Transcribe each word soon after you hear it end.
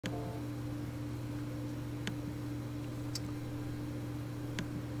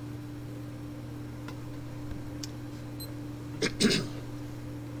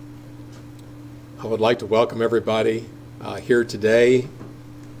I would like to welcome everybody here today.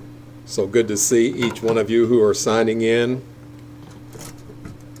 So good to see each one of you who are signing in.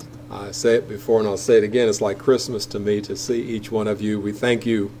 I say it before and I'll say it again. It's like Christmas to me to see each one of you. We thank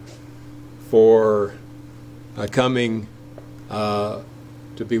you for coming to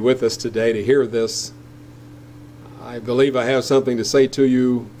be with us today to hear this. I believe I have something to say to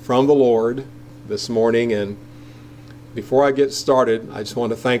you from the Lord this morning, and before I get started, I just want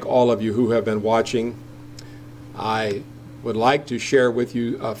to thank all of you who have been watching. I would like to share with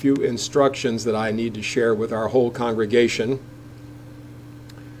you a few instructions that I need to share with our whole congregation,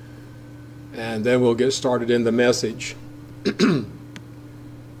 and then we'll get started in the message.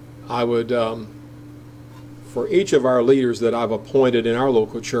 I would, for each of our leaders that I've appointed in our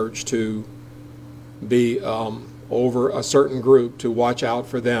local church to be over a certain group, to watch out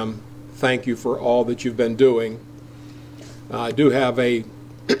for them, thank you for all that you've been doing. I do have a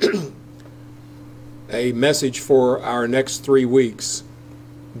message for our next 3 weeks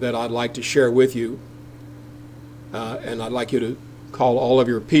that I'd like to share with you. And I'd like you to call all of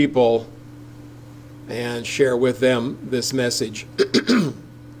your people and share with them this message.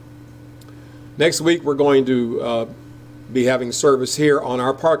 Next week we're going to be having service here on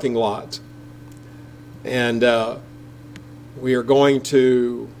our parking lot. And we are going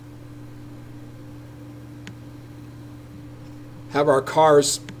to have our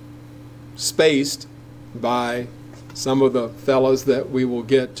cars spaced by some of the fellows that we will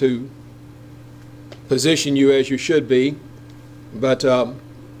get to position you as you should be. But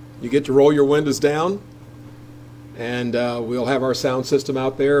you get to roll your windows down, and we'll have our sound system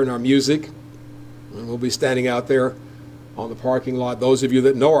out there and our music, and we'll be standing out there on the parking lot. Those of you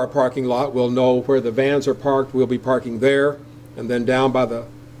that know our parking lot will know where the vans are parked. We'll be parking there, and then down by the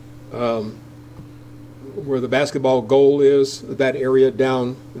where the basketball goal is, that area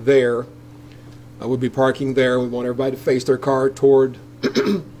down there, we'll be parking there. We want everybody to face their car toward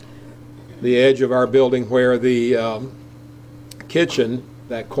the edge of our building where the kitchen,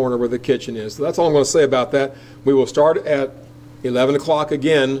 that corner where the kitchen is. So that's all I'm going to say about that. We will start at 11 o'clock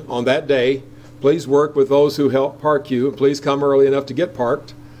again on that day. Please work with those who help park you, and please come early enough to get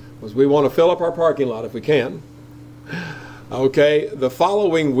parked, because we want to fill up our parking lot if we can. Okay, the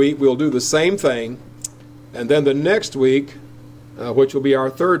following week we'll do the same thing. And then the next week, which will be our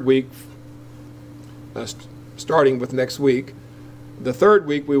third week, starting with next week, the third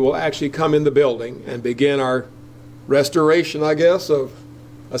week we will actually come in the building and begin our restoration, I guess, of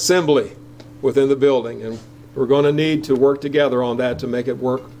assembly within the building. And we're going to need to work together on that to make it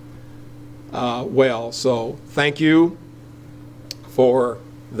work well. So thank you for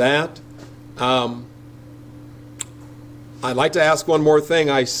that. I'd like to ask one more thing.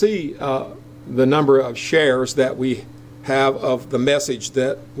 I see the number of shares that we have of the message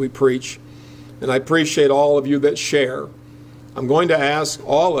that we preach, and I appreciate all of you that share. I'm going to ask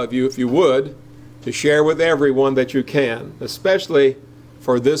all of you, if you would, to share with everyone that you can, especially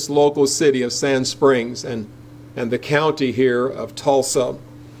for this local city of Sand Springs and the county here of Tulsa.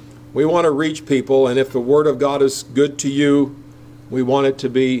 We want to reach people, and if the Word of God is good to you, we want it to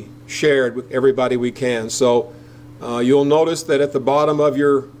be shared with everybody we can. So you'll notice that at the bottom of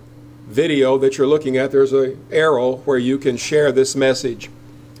your video that you're looking at, there's an arrow where you can share this message.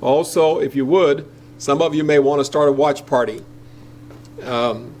 Also, if you would, some of you may want to start a watch party.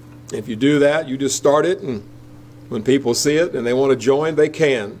 If you do that, you just start it, and when people see it and they want to join, they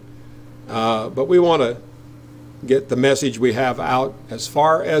can. But we want to get the message we have out as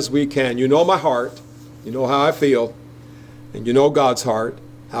far as we can. You know my heart, you know how I feel, and you know God's heart,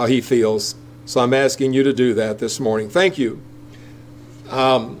 how He feels. So I'm asking you to do that this morning. Thank you.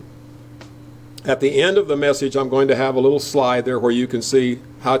 At the end of the message, I'm going to have a little slide there where you can see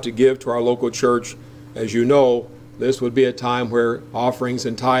how to give to our local church. As you know, this would be a time where offerings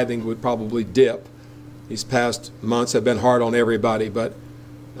and tithing would probably dip. These past months have been hard on everybody, but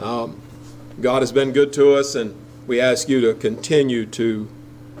God has been good to us, and we ask you to continue to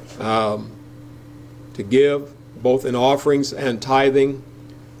give, both in offerings and tithing.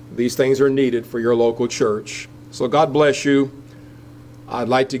 These things are needed for your local church. So God bless you. I'd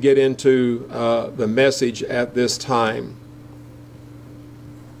like to get into the message at this time.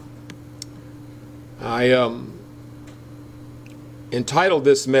 I entitled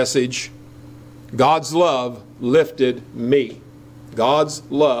this message, God's Love Lifted Me. God's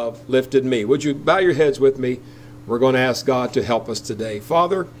love lifted me. Would you bow your heads with me? We're going to ask God to help us today.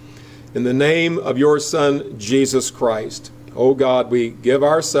 Father, in the name of your Son, Jesus Christ, oh God, we give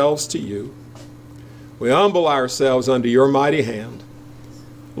ourselves to you. We humble ourselves under your mighty hand.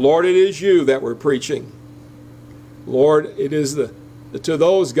 Lord, it is you that we're preaching. Lord, it is to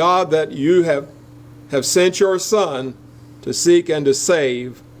those, God, that you have have sent your Son to seek and to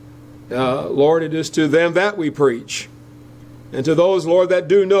save. Lord, it is to them that we preach. And to those, Lord, that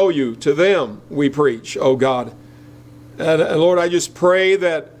do know you, to them we preach, oh God. And Lord, I just pray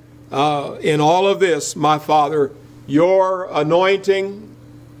that in all of this, my Father, your anointing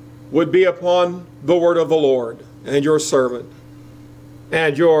would be upon the word of the Lord and your servant.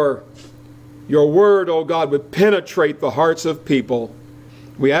 And your word, oh God, would penetrate the hearts of people.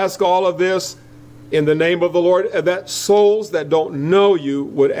 We ask all of this in the name of the Lord, that souls that don't know you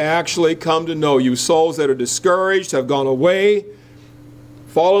would actually come to know you. Souls that are discouraged, have gone away,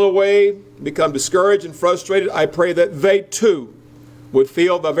 fallen away, become discouraged and frustrated. I pray that they too would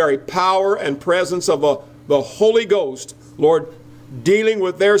feel the very power and presence of the Holy Ghost, Lord, dealing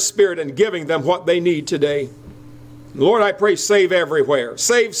with their spirit and giving them what they need today. Lord, I pray, save everywhere.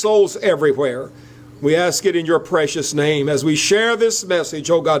 Save souls everywhere. We ask it in your precious name as we share this message,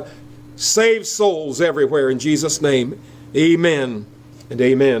 oh God. Save souls everywhere in Jesus' name. Amen and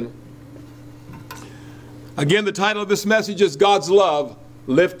amen. Again, the title of this message is God's Love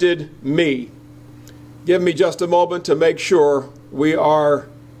Lifted Me. Give me just a moment to make sure we are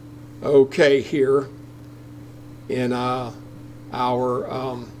okay here in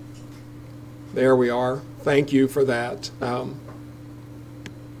there we are. Thank you for that.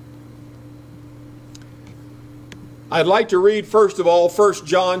 I'd like to read, first of all, 1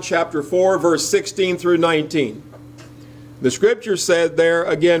 John chapter 4, verse 16 through 19. The scripture said there,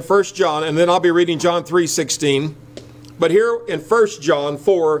 again, 1 John, and then I'll be reading John 3:16. But here in 1 John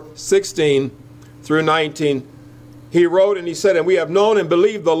 4, 16 through 19, he wrote and he said, "And we have known and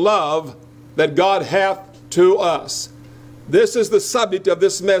believed the love that God hath to us." This is the subject of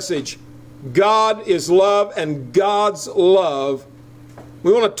this message. God is love, and God's love.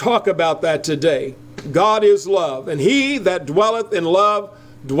 We want to talk about that today. God is love, and he that dwelleth in love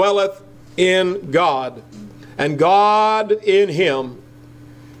dwelleth in God, and God in him.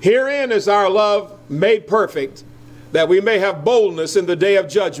 Herein is our love made perfect, that we may have boldness in the day of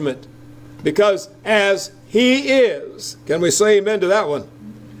judgment. Because as he is, can we say amen to that one?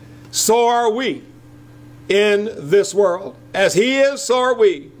 So are we in this world. As he is, so are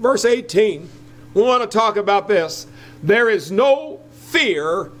we. Verse 18, we want to talk about this. There is no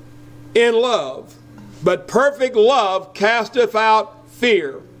fear in love, but perfect love casteth out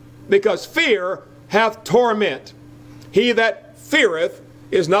fear, because fear hath torment. He that feareth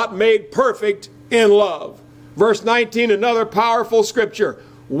is not made perfect in love. Verse 19, another powerful scripture.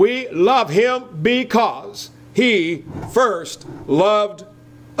 We love him because he first loved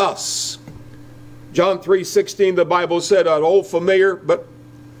us. John 3:16, the Bible said, an old familiar, but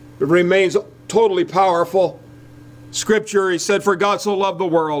it remains totally powerful scripture. He said, "For God so loved the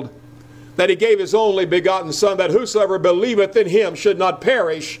world, that he gave his only begotten Son, that whosoever believeth in him should not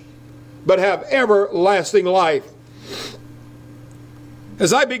perish, but have everlasting life."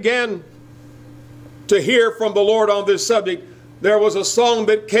 As I began to hear from the Lord on this subject, there was a song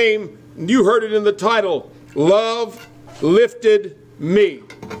that came, you heard it in the title, Love Lifted Me.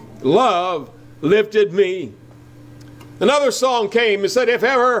 Love lifted me. Another song came and said, "If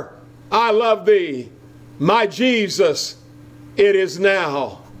ever I love thee, my Jesus, it is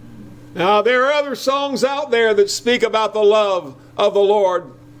now." Now, there are other songs out there that speak about the love of the Lord.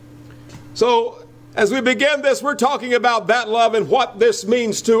 So, as we begin this, we're talking about that love and what this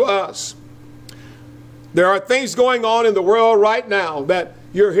means to us. There are things going on in the world right now that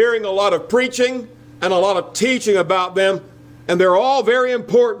you're hearing a lot of preaching and a lot of teaching about them, and they're all very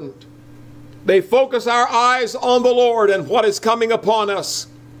important. They focus our eyes on the Lord and what is coming upon us.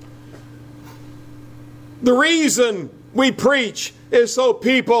 The reason we preach is so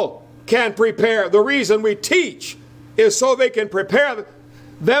people can prepare. The reason we teach is so they can prepare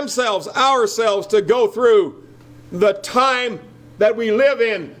themselves, ourselves, to go through the time that we live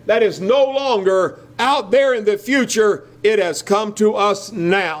in that is no longer out there in the future. It has come to us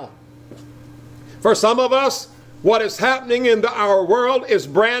now. For some of us, what is happening in our world is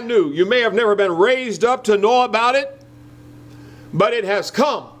brand new. You may have never been raised up to know about it, but it has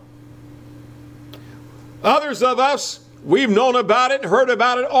come. Others of us, we've known about it and heard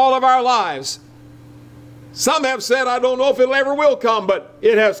about it all of our lives. Some have said, "I don't know if it ever will come," but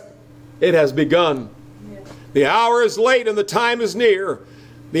it has begun. Yeah. The hour is late and the time is near.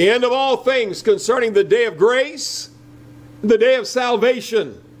 The end of all things concerning the day of grace, the day of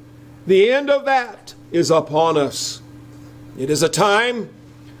salvation. The end of that is upon us. It is a time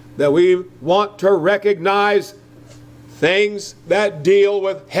that we want to recognize things that deal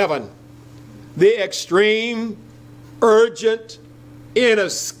with heaven. The extreme, urgent,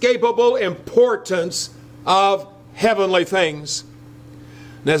 inescapable importance of heavenly things.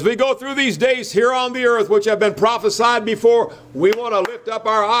 And as we go through these days here on the earth, which have been prophesied before, we want to lift up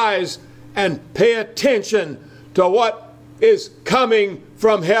our eyes and pay attention to what is coming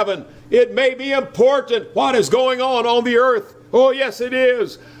from heaven. It may be important what is going on the earth. Oh, yes, it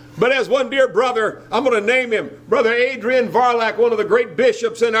is. But as one dear brother, I'm going to name him, Brother Adrian Varlak, one of the great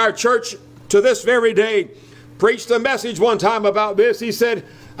bishops in our church to this very day, preached a message one time about this. He said,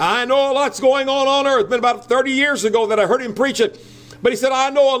 I know a lot's going on earth. It's been about 30 years ago that I heard him preach it. But he said, I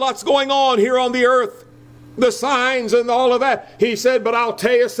know a lot's going on here on the earth. The signs and all of that. He said, but I'll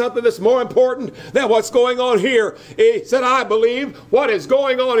tell you something that's more important than what's going on here. He said, I believe what is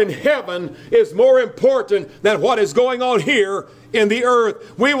going on in heaven is more important than what is going on here in the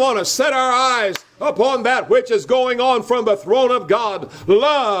earth. We want to set our eyes upon that which is going on from the throne of God.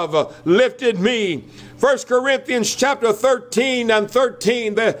 Love lifted me. 1 Corinthians chapter 13 and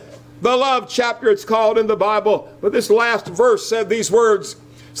 13, the love chapter it's called in the Bible. But this last verse said these words,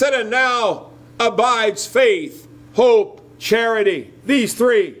 said, and now abides faith, hope, charity. These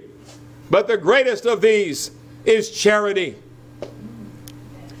three. But the greatest of these is charity.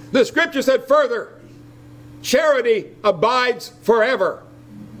 The scripture said further, charity abides forever.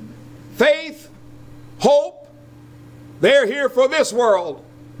 Faith, hope, they're here for this world.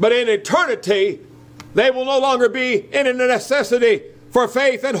 But in eternity, they will no longer be in a necessity for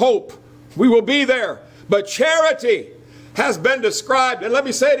faith and hope. We will be there. But charity has been described, and let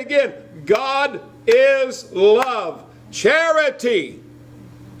me say it again, God is love. Charity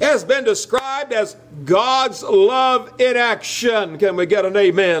has been described as God's love in action. Can we get an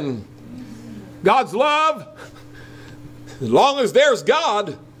amen? God's love, as long as there's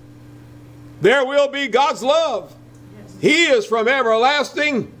God, there will be God's love. He is from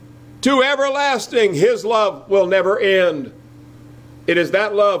everlasting to everlasting. His love will never end. It is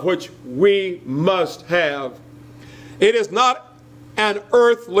that love which we must have. It is not an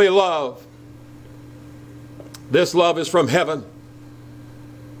earthly love. This love is from heaven.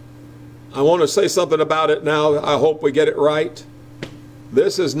 I want to say something about it now. I hope we get it right.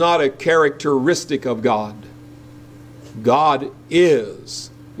 This is not a characteristic of God. God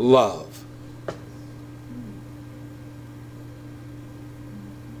is love.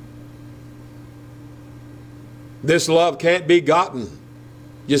 This love can't be gotten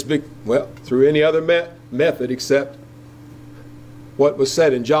through any other method except what was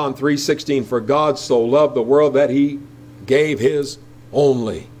said in John 3:16, for God so loved the world that he gave his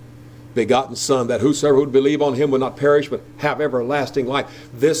only begotten Son, that whosoever would believe on him would not perish but have everlasting life.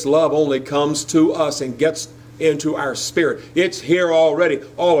 This love only comes to us and gets into our spirit. It's here already,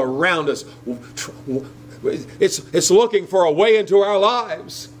 all around us. It's looking for a way into our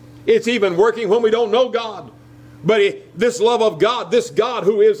lives. It's even working when we don't know God. But this love of God, this God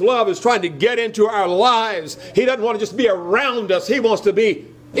who is love, is trying to get into our lives. He doesn't want to just be around us. He wants to be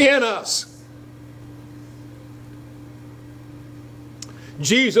in us.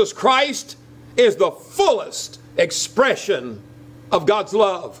 Jesus Christ is the fullest expression of God's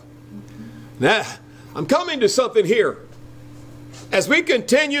love. Now, I'm coming to something here. As we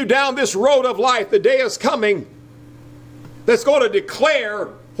continue down this road of life, the day is coming that's going to declare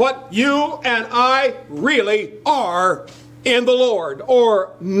what you and I really are in the Lord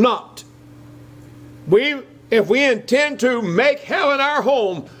or not. If we intend to make heaven our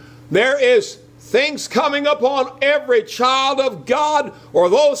home, there is things coming upon every child of God or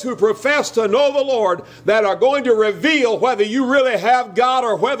those who profess to know the Lord that are going to reveal whether you really have God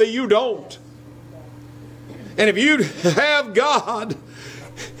or whether you don't. And if you have God,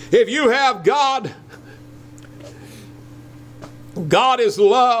 God is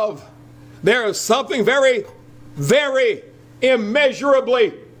love. There is something very, very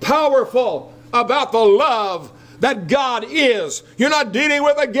immeasurably powerful about the love that God is. You're not dealing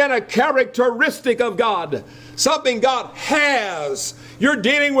with, again, a characteristic of God, something God has. You're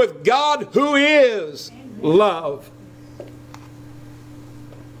dealing with God who is love.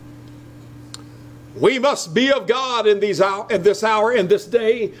 We must be of God in this hour, in this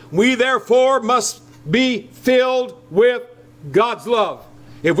day. We therefore must be filled with God's love.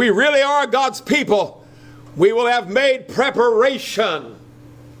 If we really are God's people, we will have made preparation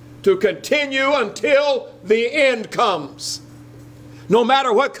to continue until the end comes. No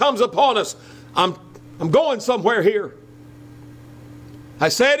matter what comes upon us, I'm going somewhere here. I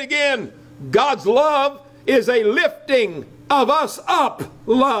say it again, God's love is a lifting of us up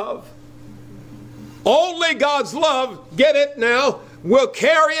love. Only God's love, get it now, will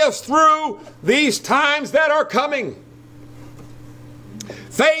carry us through these times that are coming.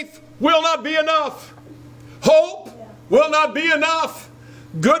 Faith will not be enough. Hope will not be enough.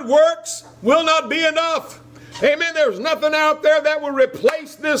 Good works will not be enough. Amen. There's nothing out there that will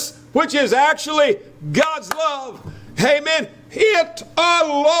replace this, which is actually God's love. Amen. It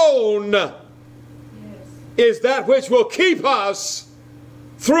alone is that which will keep us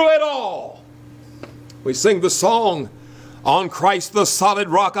through it all. We sing the song, "On Christ the solid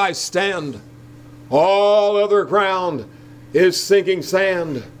rock I stand. All other ground is sinking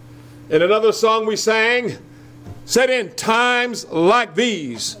sand." In another song we sang, said, "In times like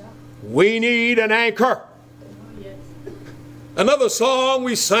these, we need an anchor." Another song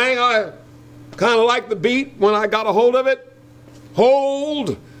we sang, I kind of like the beat when I got a hold of it.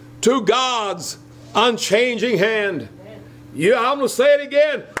 "Hold to God's unchanging hand." Yeah, I'm going to say it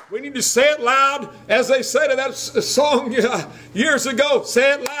again. We need to say it loud as they said in that song years ago.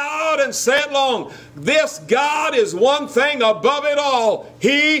 Say it loud and say it long. This God is one thing above it all.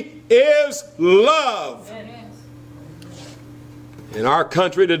 He is love. In our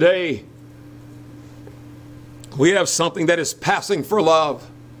country today, we have something that is passing for love.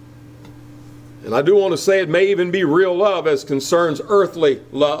 And I do want to say it may even be real love as concerns earthly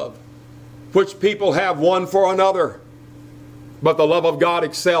love, which people have one for another. But the love of God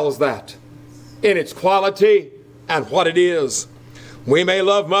excels that in its quality and what it is. We may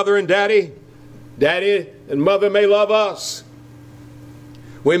love mother and daddy. Daddy and mother may love us.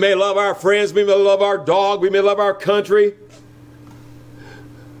 We may love our friends. We may love our dog. We may love our country.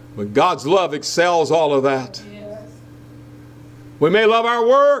 But God's love excels all of that. Yes. We may love our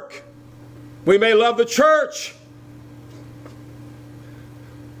work. We may love the church.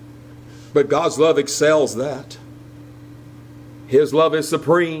 But God's love excels that. His love is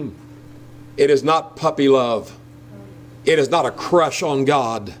supreme. It is not puppy love. It is not a crush on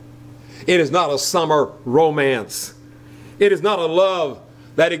God. It is not a summer romance. It is not a love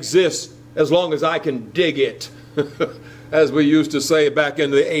that exists as long as I can dig it, as we used to say back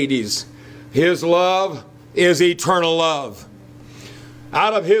in the 80s. His love is eternal love.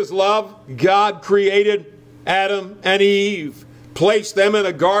 Out of His love, God created Adam and Eve, placed them in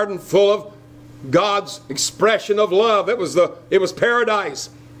a garden full of God's expression of love. It was paradise.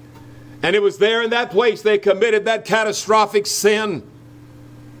 And it was there in that place they committed that catastrophic sin.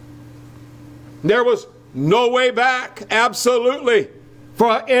 There was no way back, absolutely,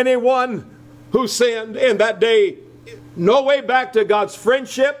 for anyone who sinned in that day. No way back to God's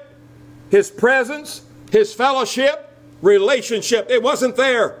friendship, His presence, His fellowship, relationship. It wasn't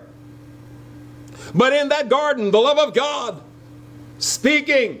there. But in that garden, the love of God,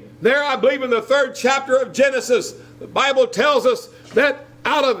 speaking there, I believe in the 3rd chapter of Genesis, the Bible tells us that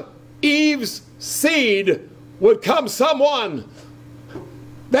out of Eve's seed would come someone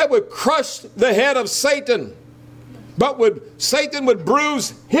that would crush the head of Satan. But Satan would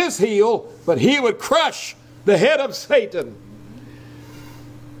bruise his heel, but he would crush the head of Satan.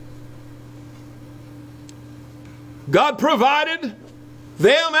 God provided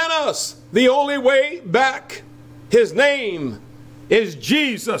them and us the only way back. His name is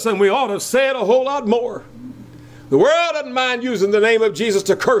Jesus, and we ought to say it a whole lot more. The world doesn't mind using the name of Jesus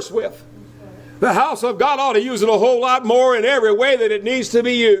to curse with. The house of God ought to use it a whole lot more in every way that it needs to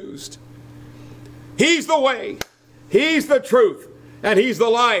be used. He's the way, He's the truth, and He's the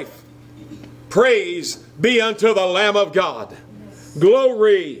life. Praise be unto the Lamb of God.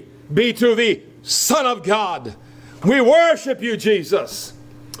 Glory be to the Son of God. We worship you, Jesus.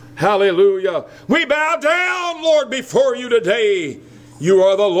 Hallelujah. We bow down, Lord, before you today. You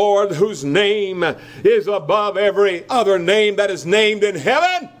are the Lord whose name is above every other name that is named in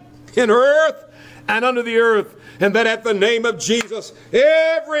heaven, in earth, and under the earth. And that at the name of Jesus,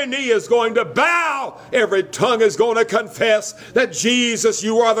 every knee is going to bow. Every tongue is going to confess that Jesus,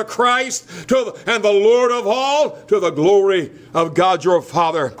 you are the Christ and the Lord of all, to the glory of God your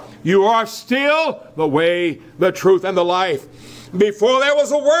Father. You are still the way, the truth, and the life. Before there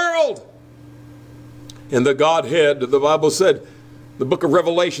was a world, in the Godhead, the Bible said, the book of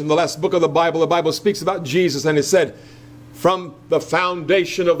Revelation, the last book of the Bible speaks about Jesus, and it said, from the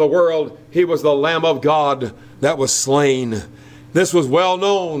foundation of the world, He was the Lamb of God that was slain. This was well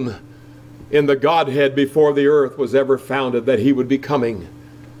known in the Godhead before the earth was ever founded, that He would be coming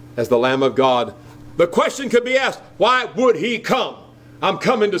as the Lamb of God. The question could be asked, why would He come? I'm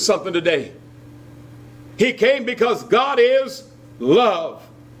coming to something today. He came because God is love.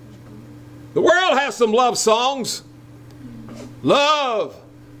 The world has some love songs. Love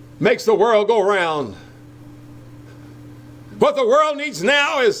makes the world go round. What the world needs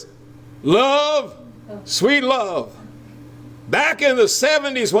now is love, sweet love. Back in the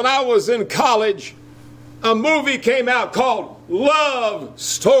 70s when I was in college, a movie came out called Love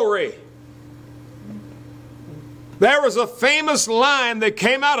Story. There was a famous line that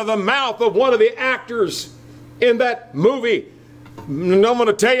came out of the mouth of one of the actors in that movie. And I'm going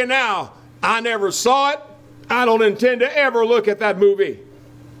to tell you now, I never saw it. I don't intend to ever look at that movie.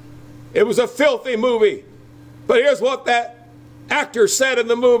 It was a filthy movie. But here's what that actor said in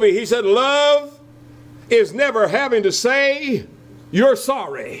the movie. He said, love is never having to say you're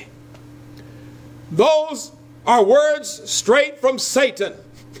sorry. Those are words straight from Satan.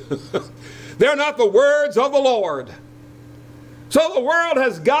 They're not the words of the Lord. So the world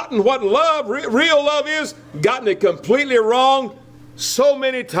has gotten what love, real love is, gotten it completely wrong so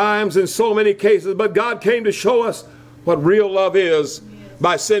many times in so many cases. But God came to show us what real love is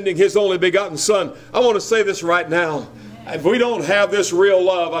by sending His only begotten Son. I want to say this right now. If we don't have this real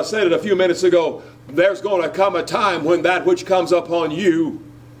love, I said it a few minutes ago, there's going to come a time when that which comes upon you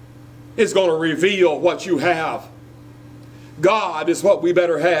is going to reveal what you have. God is what we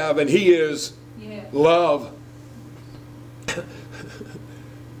better have, and He is love.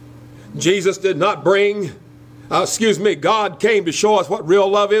 Jesus did not bring, God came to show us what real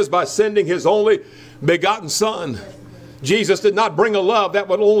love is by sending His only begotten Son. Jesus did not bring a love that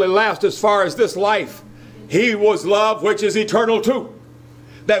would only last as far as this life. He was love which is eternal too.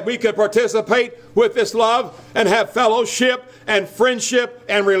 That we could participate with this love and have fellowship and friendship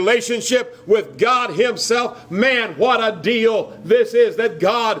and relationship with God Himself. Man, what a deal this is, that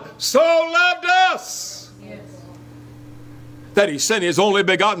God so loved us. Yes. That He sent His only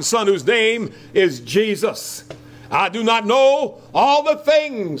begotten Son, whose name is Jesus. I do not know all the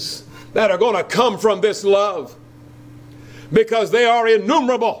things that are going to come from this love, because they are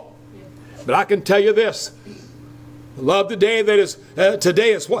innumerable. But I can tell you this. Love today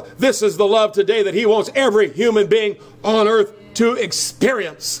is what? This is the love today that He wants every human being on earth to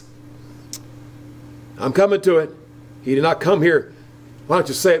experience. I'm coming to it. He did not come here. Why don't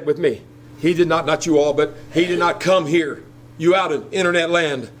you say it with me? He did not you all, but He did not come here. You out in internet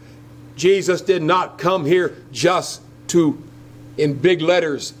land. Jesus did not come here just to, in big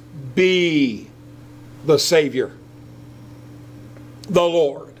letters, be the Savior, the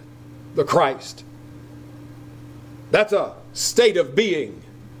Lord, the Christ. That's a state of being.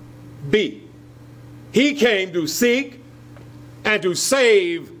 Be. He came to seek and to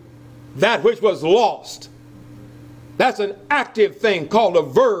save that which was lost. That's an active thing called a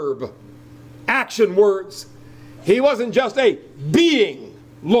verb. Action words. He wasn't just a being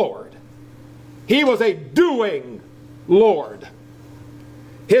Lord. He was a doing Lord.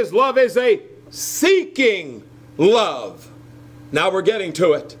 His love is a seeking love. Now we're getting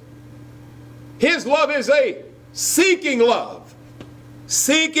to it. His love is a seeking love.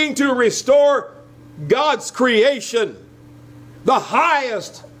 Seeking to restore God's creation, the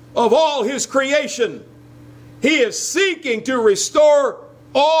highest of all His creation. He is seeking to restore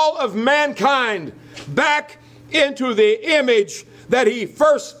all of mankind back into the image that He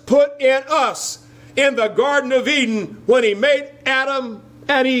first put in us in the Garden of Eden when He made Adam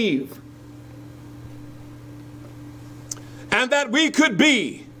and Eve. And that we could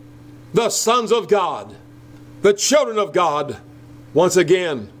be the sons of God, the children of God once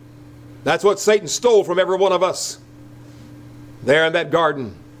again. That's what Satan stole from every one of us there in that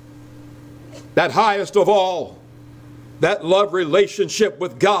garden. That highest of all, that love relationship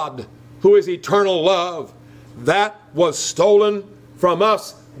with God, who is eternal love, that was stolen from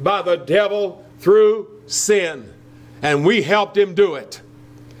us by the devil through sin. And we helped him do it.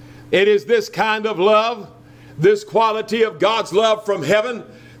 It is this kind of love, this quality of God's love from heaven,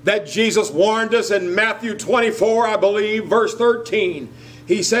 that Jesus warned us in Matthew 24, I believe, verse 13.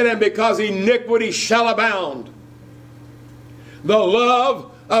 He said, and because iniquity shall abound, the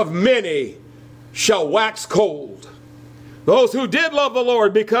love of many shall wax cold. Those who did love the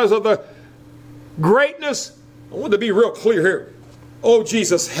Lord because of the greatness, I want to be real clear here. Oh,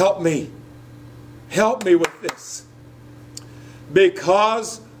 Jesus, help me. Help me with this.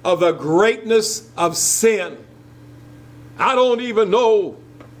 Because of the greatness of sin, I don't even know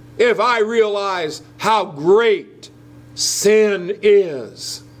if I realize how great sin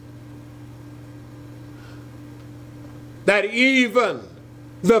is. That even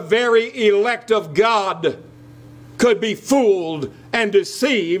the very elect of God could be fooled and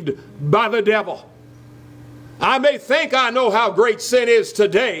deceived by the devil. I may think I know how great sin is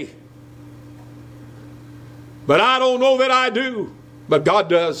today, but I don't know that I do. But God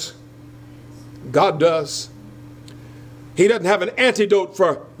does. God does. He doesn't have an antidote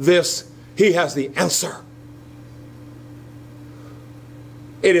for this. He has the answer.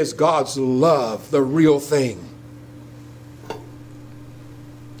 It is God's love, the real thing.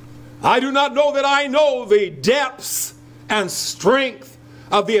 I do not know that I know the depths and strength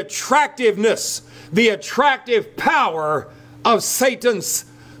of the attractiveness, the attractive power of Satan's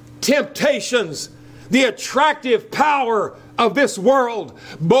temptations the attractive power of this world,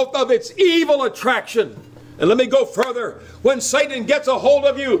 both of its evil attraction. And let me go further. When Satan gets a hold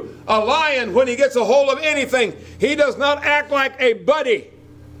of you, a lion, when he gets a hold of anything, he does not act like a buddy.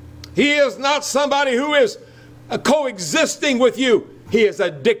 He is not somebody who is coexisting with you. He is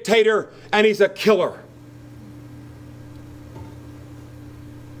a dictator and he's a killer.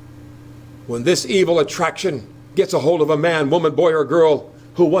 When this evil attraction gets a hold of a man, woman, boy, or girl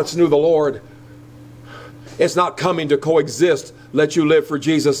who once knew the Lord, it's not coming to coexist, let you live for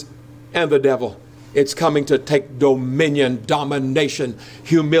Jesus and the devil. It's coming to take dominion, domination.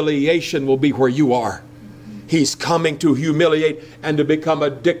 Humiliation will be where you are. He's coming to humiliate and to become a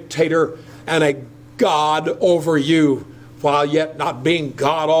dictator and a God over you, while yet not being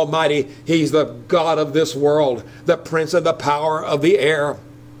God Almighty. He's the God of this world, the prince of the power of the air.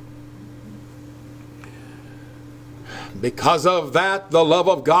 Because of that, the love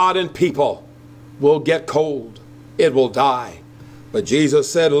of God and people will get cold. It will die. But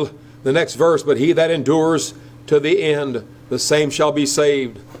Jesus said, the next verse, but he that endures to the end, the same shall be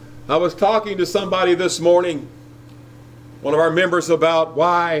saved. I was talking to somebody this morning, one of our members, about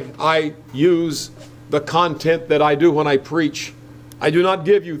why I use the content that I do when I preach. I do not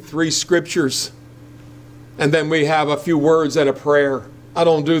give you 3 scriptures and then we have a few words and a prayer. I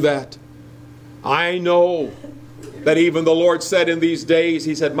don't do that. I know that even the Lord said in these days,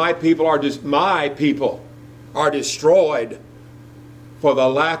 He said, my people are destroyed for the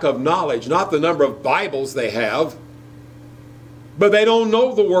lack of knowledge. Not the number of Bibles they have, but they don't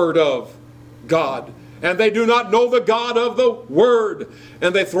know the Word of God. And they do not know the God of the Word.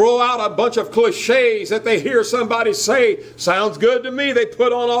 And they throw out a bunch of cliches that they hear somebody say. Sounds good to me. They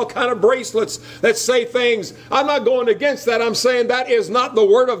put on all kind of bracelets that say things. I'm not going against that. I'm saying that is not the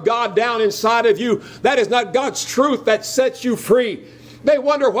Word of God down inside of you. That is not God's truth that sets you free. They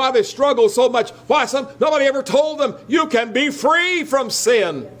wonder why they struggle so much. Why nobody ever told them, you can be free from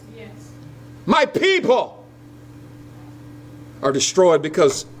sin. Yes. My people are destroyed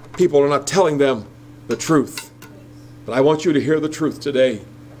because people are not telling them the truth. But I want you to hear the truth today.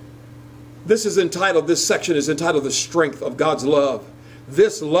 This section is entitled The Strength of God's Love.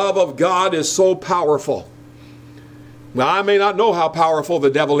 This love of God is so powerful. Now, I may not know how powerful the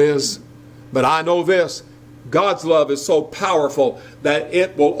devil is, but I know this. God's love is so powerful that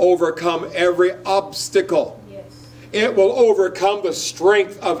it will overcome every obstacle. Yes. It will overcome the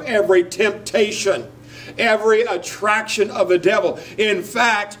strength of every temptation, every attraction of the devil. In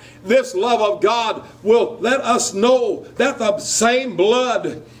fact, this love of God will let us know that the same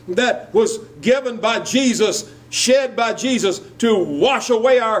blood that was given by Jesus, shed by Jesus to wash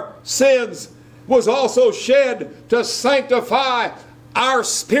away our sins, was also shed to sanctify our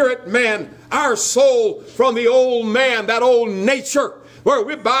spirit man, our soul, from the old man, that old nature,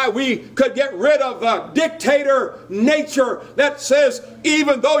 whereby we could get rid of the dictator nature that says,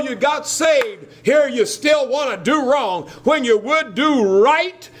 even though you got saved, here you still want to do wrong. When you would do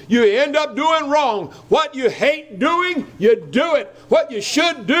right, you end up doing wrong. What you hate doing, you do it. What you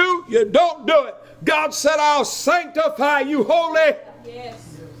should do, you don't do it. God said, I'll sanctify you holy.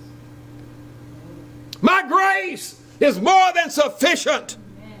 Yes. My grace is more than sufficient.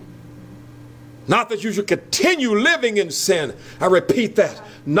 Not that you should continue living in sin. I repeat that.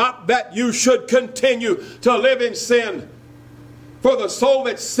 Not that you should continue to live in sin. For the soul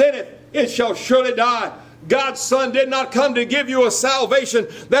that sinneth, it shall surely die. God's Son did not come to give you a salvation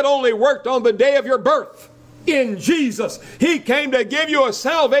that only worked on the day of your birth. In Jesus, He came to give you a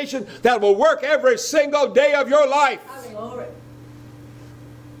salvation that will work every single day of your life. Glory.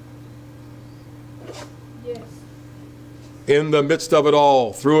 Yes. In the midst of it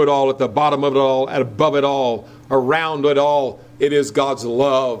all, through it all, at the bottom of it all, and above it all, around it all, it is God's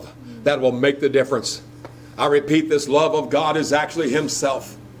love that will make the difference. I repeat, this love of God is actually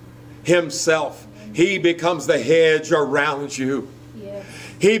Himself. Himself. He becomes the hedge around you. Yes.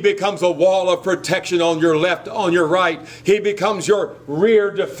 He becomes a wall of protection on your left, on your right. He becomes your rear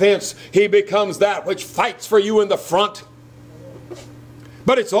defense. He becomes that which fights for you in the front.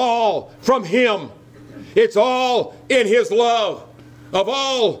 But it's all from Him. It's all in His love. Of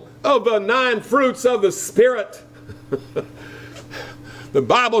all of the 9 fruits of the Spirit, the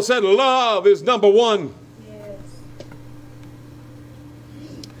Bible said love is number 1. Yes.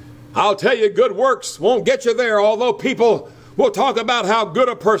 I'll tell you, good works won't get you there, although people will talk about how good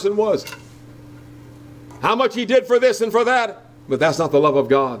a person was, how much he did for this and for that, but that's not the love of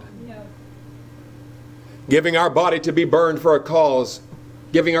God. No. Giving our body to be burned for a cause,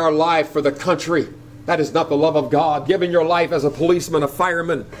 giving our life for the country, that is not the love of God. Giving your life as a policeman, a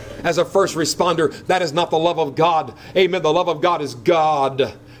fireman, as a first responder, that is not the love of God. Amen. The love of God is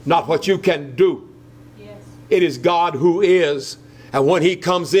God, not what you can do. It is God who is. And when He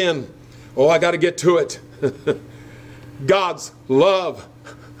comes in, oh, I got to get to it. God's love.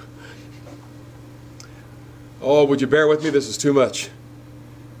 Oh, would you bear with me? This is too much.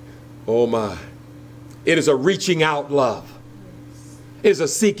 Oh my. It is a reaching out love. It is a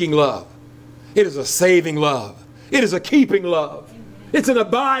seeking love. It is a saving love. It is a keeping love. It's an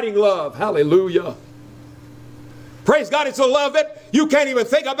abiding love. Hallelujah. Praise God. It's a love that you can't even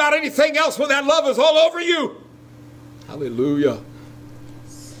think about anything else when that love is all over you. Hallelujah.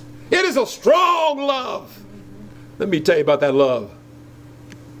 It is a strong love. Let me tell you about that love.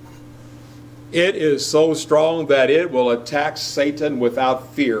 It is so strong that it will attack Satan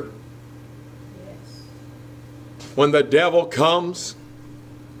without fear. When the devil comes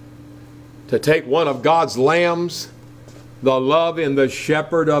to take one of God's lambs, the love in the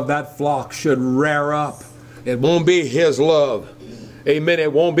shepherd of that flock should rear up. It won't be his love. Amen.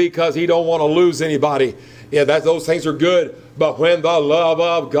 It won't be because he don't want to lose anybody. Yeah, those things are good. But when the love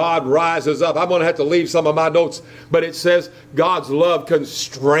of God rises up, I'm going to have to leave some of my notes, but it says God's love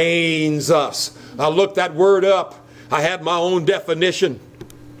constrains us. I looked that word up. I had my own definition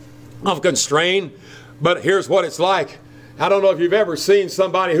of constrain, but here's what it's like. I don't know if you've ever seen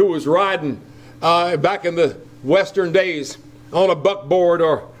somebody who was riding back in the Western days on a buckboard,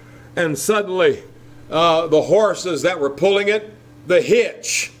 and suddenly the horses that were pulling it, the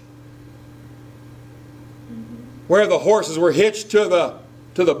hitch, where the horses were hitched to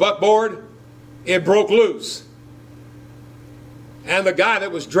the buckboard, it broke loose. And the guy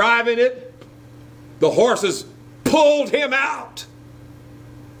that was driving it, the horses pulled him out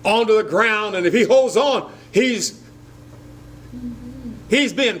onto the ground, and if he holds on, he's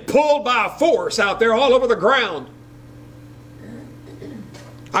being pulled by a force out there all over the ground.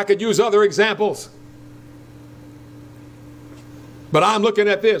 I could use other examples, but I'm looking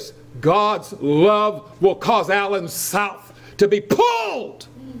at this. God's love will cause Alan South to be pulled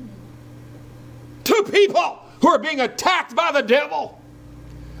to people who are being attacked by the devil.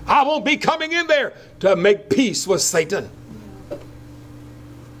 I won't be coming in there to make peace with Satan.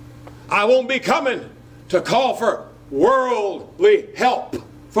 I won't be coming to call for worldly help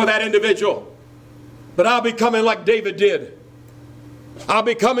for that individual. But I'll be coming like David did. I'll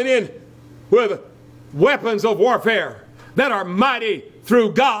be coming in with weapons of warfare that are mighty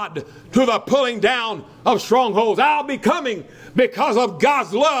through God to the pulling down of strongholds. I'll be coming because of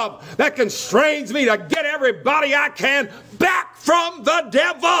God's love that constrains me to get everybody I can back from the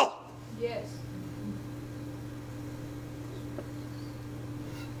devil. Yes.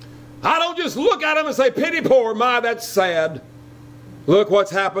 I don't just look at them and say, pity poor, my, that's sad. Look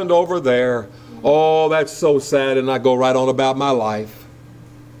what's happened over there. Oh, that's so sad, and I go right on about my life.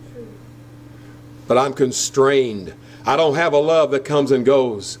 But I'm constrained. I don't have a love that comes and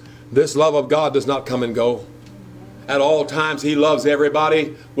goes. This love of God does not come and go. At all times, He loves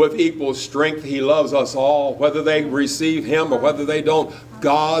everybody with equal strength. He loves us all, whether they receive Him or whether they don't.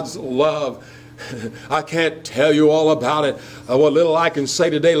 God's love. I can't tell you all about it. What little I can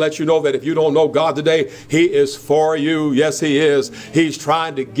say today lets you know that if you don't know God today, He is for you. Yes, He is. He's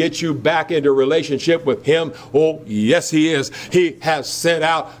trying to get you back into a relationship with Him. Oh, yes, He is. He has sent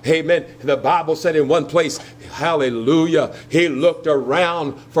out, amen. The Bible said in one place, hallelujah, He looked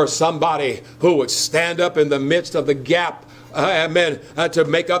around for somebody who would stand up in the midst of the gap, to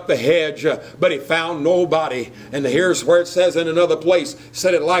make up the hedge, but He found nobody. And here's where it says in another place,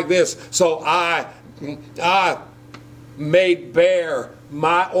 said it like this: so I made bare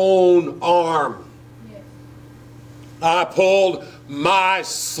my own arm. Yes. I pulled my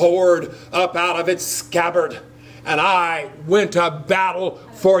sword up out of its scabbard, and I went to battle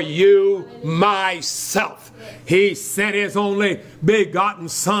for you myself. He sent His only begotten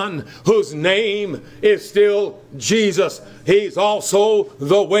Son, whose name is still Jesus. He's also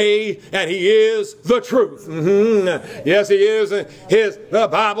the way, and He is the truth. Yes, He is. The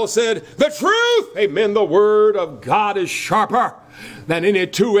Bible said, the truth, amen, the Word of God is sharper than any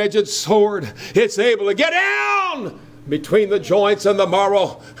two-edged sword. It's able to get down between the joints and the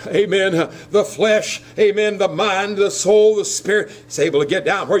marrow, amen, the flesh, amen, the mind, the soul, the spirit. It's able to get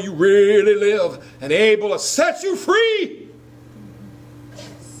down where you really live and able to set you free.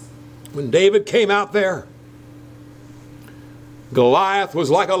 When David came out there, Goliath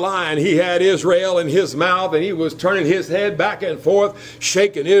was like a lion. He had Israel in his mouth, and he was turning his head back and forth,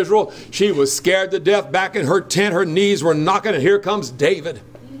 shaking Israel. She was scared to death back in her tent. Her knees were knocking, and here comes David.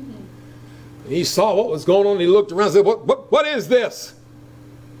 He saw what was going on, and he looked around and said, what is this?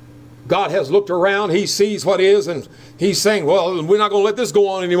 God has looked around, He sees what is, and He's saying, well, we're not going to let this go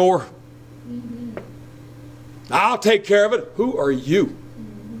on anymore. I'll take care of it. Who are you?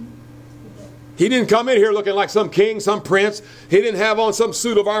 He didn't come in here looking like some king, some prince. He didn't have on some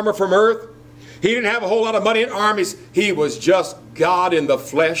suit of armor from earth. He didn't have a whole lot of money and armies. He was just God in the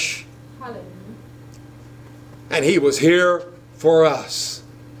flesh. Hallelujah. And he was here for us.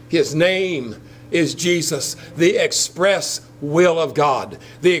 His name is Jesus, the express will of God,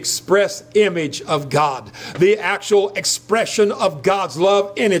 the express image of God, the actual expression of God's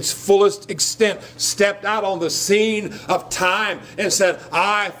love in its fullest extent, stepped out on the scene of time and said,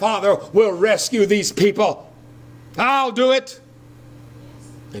 I, Father, will rescue these people. I'll do it.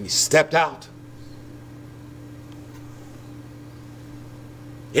 And he stepped out.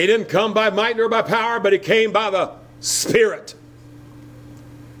 He didn't come by might nor by power, but he came by the Spirit.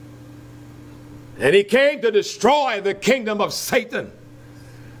 And he came to destroy the kingdom of Satan.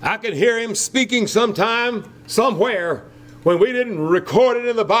 I can hear him speaking sometime, somewhere, when we didn't record it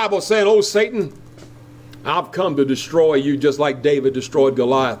in the Bible, saying, oh, Satan, I've come to destroy you just like David destroyed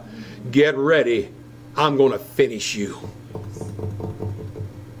Goliath. Get ready. I'm going to finish you.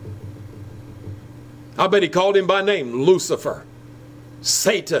 I bet he called him by name, Lucifer.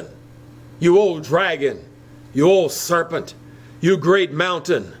 Satan, you old dragon, you old serpent, you great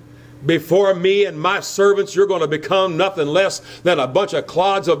mountain. Before me and my servants, you're going to become nothing less than a bunch of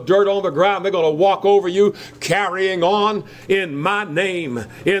clods of dirt on the ground. They're going to walk over you carrying on in my name,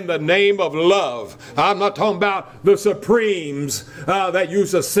 in the name of love. I'm not talking about the Supremes that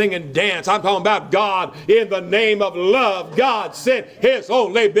used to sing and dance. I'm talking about God in the name of love. God sent his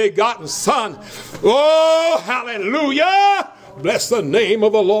only begotten Son. Oh, hallelujah! Bless the name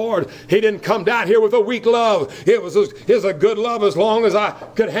of the Lord. He didn't come down here with a weak love. It was a good love as long as I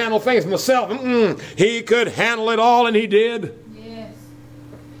could handle things myself. He could handle it all, and he did. Yes.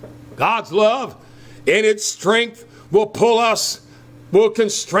 God's love in its strength will pull us, will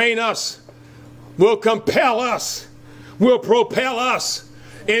constrain us, will compel us, will propel us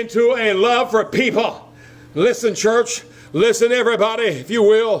into a love for people. Listen, church. Listen, everybody, if you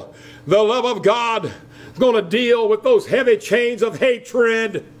will. The love of God is going to deal with those heavy chains of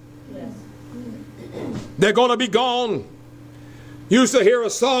hatred. Yes. They're going to be gone. Used to hear a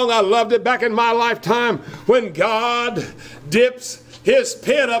song, I loved it back in my lifetime, when God dips his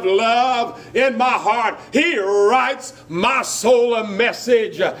pen of love in my heart. He writes my soul a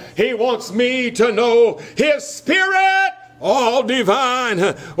message. He wants me to know his Spirit, all divine,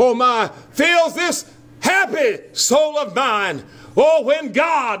 oh my, fills this happy soul of mine. Oh, when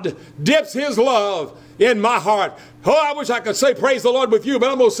God dips his love in my heart. Oh, I wish I could say praise the Lord with you, but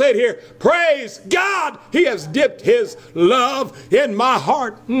I'm going to say it here. Praise God. He has dipped his love in my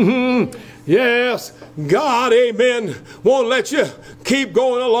heart. Yes, God, amen, won't let you keep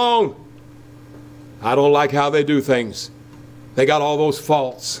going along. I don't like how they do things. They got all those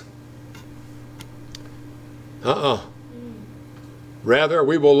faults. Rather,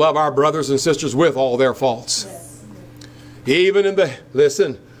 we will love our brothers and sisters with all their faults. Yes. Even in the,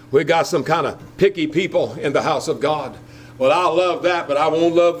 listen, we got some kind of picky people in the house of God. Well, I love that, but I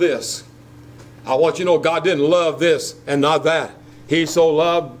won't love this. I want you to know God didn't love this and not that. He so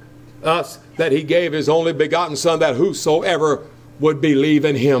loved us that he gave his only begotten Son, that whosoever would believe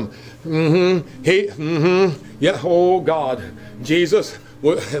in him. Yeah, oh God. Jesus,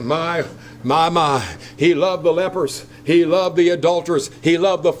 my. He loved the lepers. He loved the adulterers. He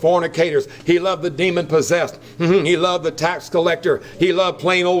loved the fornicators. He loved the demon-possessed. He loved the tax collector. He loved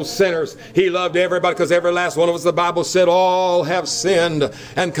plain old sinners. He loved everybody, because every last one of us, the Bible said, all have sinned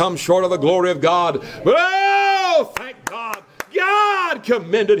and come short of the glory of God. But oh, thank God. God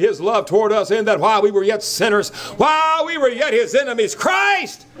commended his love toward us in that while we were yet sinners, while we were yet his enemies,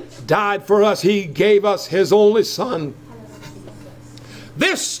 Christ died for us. He gave us his only Son.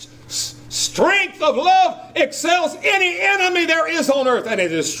 This strength of love excels any enemy there is on earth, and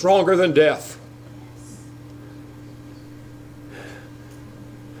it is stronger than death.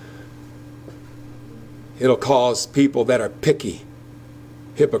 It'll cause people that are picky,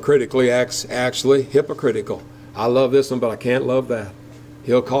 actually hypocritical. I love this one, but I can't love that.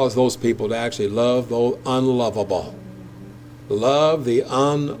 He'll cause those people to actually love the unlovable. Love the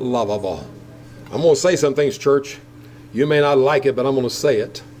unlovable. I'm going to say some things, church. You may not like it, but I'm going to say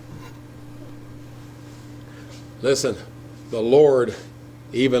it. Listen, the Lord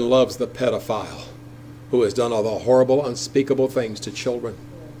even loves the pedophile who has done all the horrible, unspeakable things to children.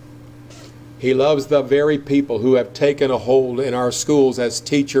 He loves the very people who have taken a hold in our schools as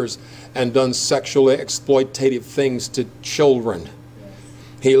teachers and done sexually exploitative things to children.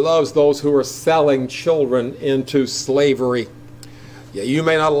 He loves those who are selling children into slavery. Yeah, you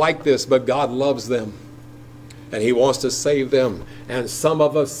may not like this, but God loves them. And he wants to save them. And some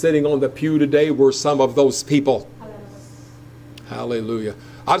of us sitting on the pew today were some of those people. Hallelujah.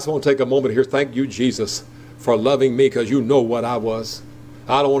 I just want to take a moment here. Thank you, Jesus, for loving me, because you know what I was.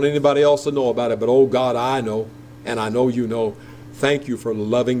 I don't want anybody else to know about it, but oh God, I know, and I know you know. Thank you for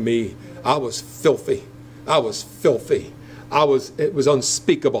loving me. I was filthy. I was filthy. It was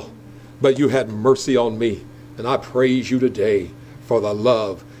unspeakable, but you had mercy on me. And I praise you today for the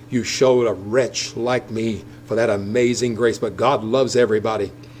love you showed a wretch like me, for that amazing grace. But God loves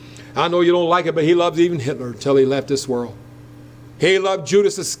everybody. I know you don't like it, but he loves even Hitler until he left this world. He loved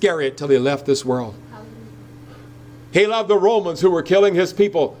Judas Iscariot till he left this world. He loved the Romans who were killing his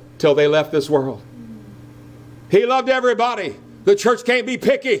people till they left this world. He loved everybody. The church can't be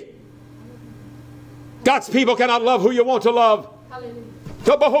picky. God's people cannot love who you want to love. Hallelujah.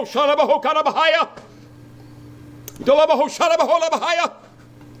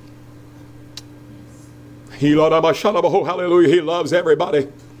 He loves everybody.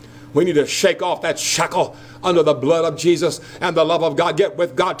 We need to shake off that shackle under the blood of Jesus and the love of God. Get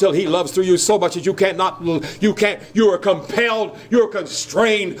with God till he loves through you so much that you are compelled, you're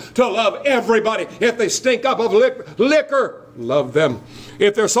constrained to love everybody. If they stink up of liquor, love them.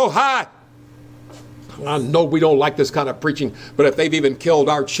 If they're so high, I know we don't like this kind of preaching, but if they've even killed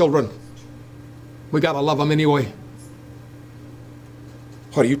our children, we got to love them anyway.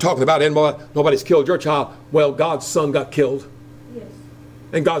 What are you talking about? Nobody's killed your child. Well, God's son got killed. Yes.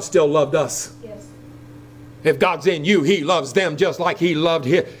 And God still loved us. Yes. If God's in you, he loves them just like he loved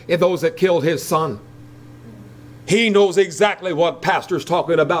those that killed his son. He knows exactly what Pastor's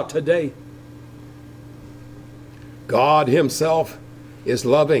talking about today. God himself is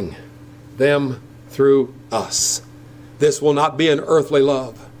loving them through us. This will not be an earthly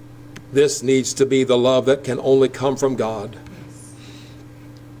love. This needs to be the love that can only come from God.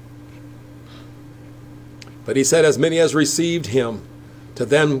 But he said, as many as received him, to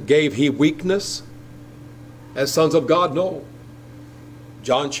them gave he weakness as sons of God? No.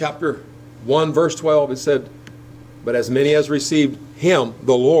 John chapter 1 verse 12, it said, but as many as received him,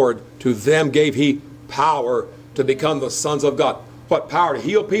 the Lord, to them gave he power to become the sons of God. What, power to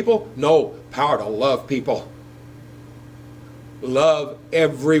heal people? No, power to love people. Love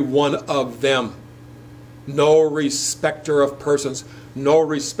every one of them. No respecter of persons. No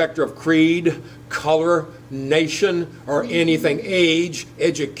respecter of creed, color, nation, or anything. Age,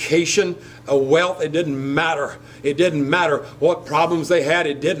 education, wealth, it didn't matter. It didn't matter what problems they had.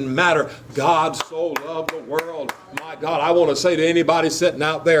 It didn't matter. God so loved the world. My God, I want to say to anybody sitting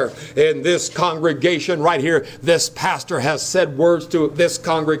out there in this congregation right here, this pastor has said words to this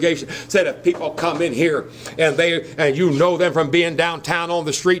congregation. Said if people come in here and you know them from being downtown on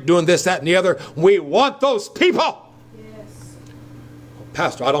the street doing this, that, and the other, we want those people. Yes.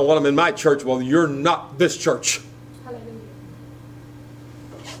 Pastor, I don't want them in my church. Well, you're not this church.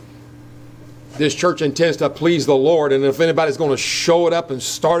 This church intends to please the Lord, and if anybody's going to show it up and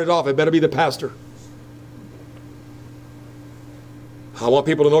start it off, it better be the pastor. I want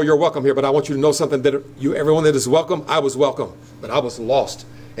people to know you're welcome here, but I want you to know something, that everyone that is welcome, I was welcome, but I was lost.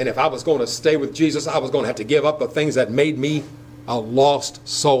 And if I was going to stay with Jesus, I was going to have to give up the things that made me a lost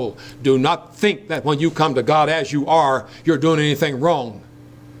soul. Do not think that when you come to God as you are, you're doing anything wrong.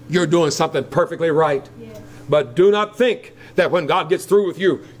 You're doing something perfectly right. Yes. But do not think that when God gets through with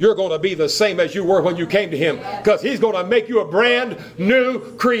you, you're going to be the same as you were when you came to him, because he's going to make you a brand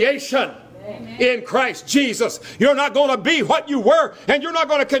new creation. Amen. In Christ Jesus. You're not going to be what you were, and you're not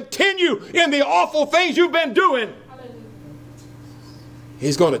going to continue in the awful things you've been doing.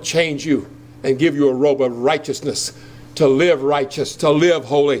 He's going to change you and give you a robe of righteousness, to live righteous, to live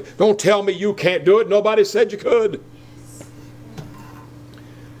holy. Don't tell me you can't do it. Nobody said you could.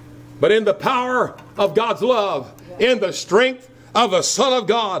 But in the power of God's love, in the strength of the Son of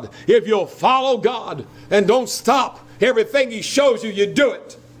God, if you'll follow God and don't stop, everything he shows you, you do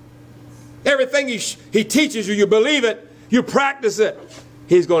it. Everything he teaches you, you believe it, you practice it.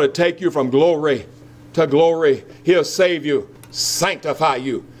 He's going to take you from glory to glory. He'll save you, sanctify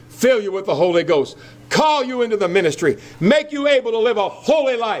you, fill you with the Holy Ghost, call you into the ministry, make you able to live a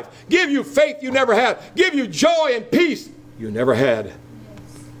holy life, give you faith you never had, give you joy and peace you never had.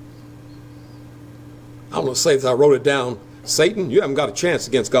 I'm going to say this, I wrote it down. Satan, you haven't got a chance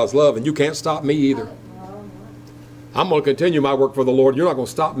against God's love, and you can't stop me either. I'm going to continue my work for the Lord. You're not going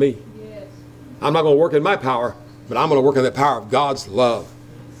to stop me. I'm not going to work in my power, but I'm going to work in the power of God's love.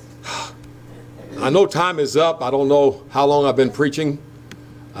 I know time is up. I don't know how long I've been preaching.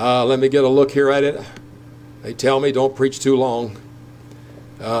 Let me get a look here at it. They tell me don't preach too long.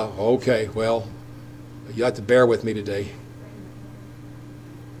 Okay, well, you have to bear with me today.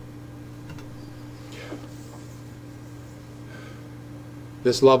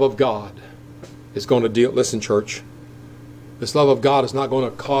 This love of God is going to deal, listen church, This love of God is not going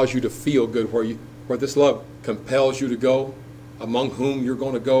to cause you to feel good where this love compels you to go, among whom you're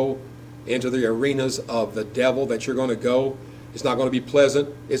going to go, into the arenas of the devil that you're going to go. It's not going to be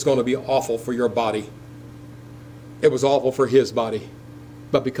pleasant. It's going to be awful for your body. It was awful for his body.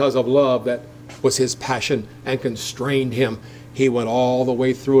 But because of love that was his passion and constrained him, he went all the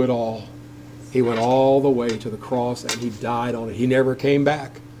way through it all. He went all the way to the cross and he died on it. He never came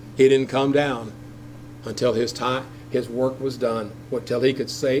back. He didn't come down until his work was done, until he could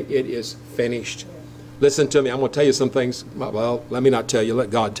say, it is finished. Listen to me. I'm going to tell you some things. Well, let me not tell you. Let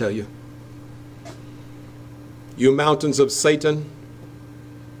God tell you. You mountains of Satan,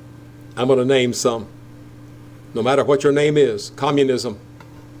 I'm going to name some. No matter what your name is: communism,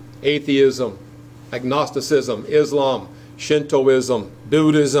 atheism, agnosticism, Islam, Shintoism,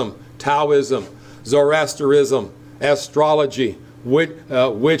 Buddhism, Taoism, Zoroastrianism, astrology,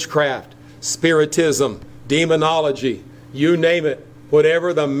 witchcraft, spiritism, demonology, you name it.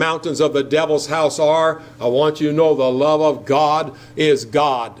 Whatever the mountains of the devil's house are, I want you to know the love of God is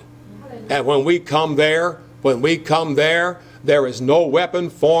God. And when we come there, there is no weapon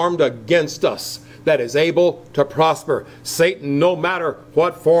formed against us that is able to prosper. Satan, no matter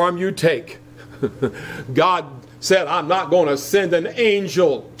what form you take, God said, I'm not going to send an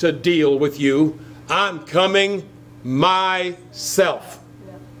angel to deal with you. I'm coming myself.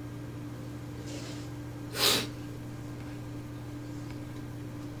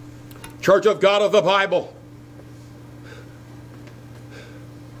 Church of God of the Bible.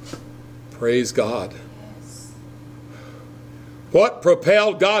 Praise God. What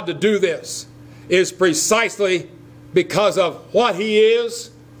propelled God to do this is precisely because of what He is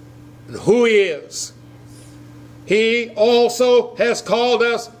and who He is. He also has called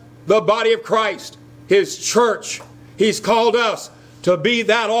us the body of Christ, His church. He's called us to be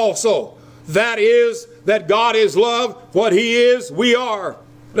that also. That is, that God is love. What He is, we are.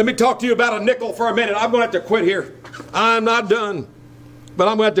 Let me talk to you about a nickel for a minute. I'm going to have to quit here. I'm not done, but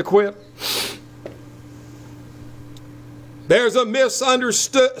I'm going to have to quit. There's a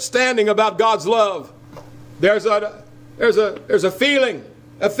misunderstanding about God's love. There's a feeling,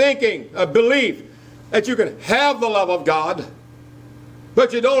 a thinking, a belief that you can have the love of God,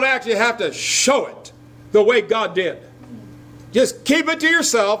 but you don't actually have to show it the way God did. Just keep it to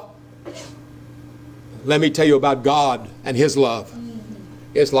yourself. Let me tell you about God and His love.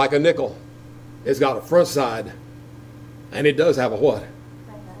 It's like a nickel. It's got a front side, and it does have a what?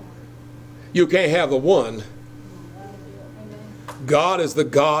 You can't have the one. God is the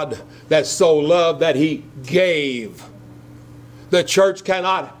God that so loved that He gave. The church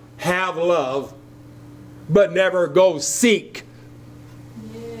cannot have love but never go seek.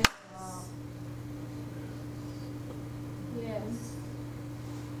 Yes. Yes.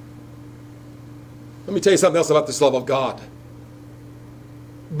 Let me tell you something else about this love of God.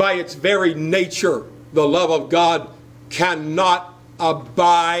 By its very nature, the love of God cannot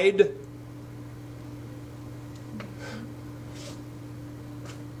abide.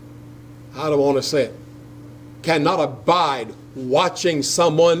 I don't want to say it. Cannot abide watching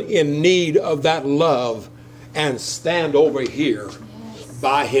someone in need of that love and stand over here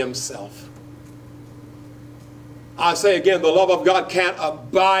by himself. I say again, the love of God can't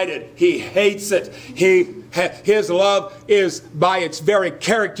abide it. He hates it. His love is by its very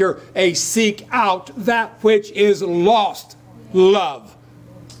character a seek out that which is lost love.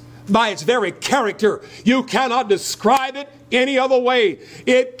 By its very character, you cannot describe it any other way.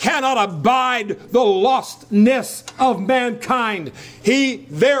 It cannot abide the lostness of mankind. He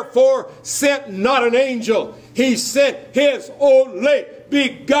therefore sent not an angel. He sent His only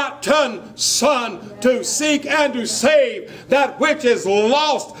begotten Son to seek and to save that which is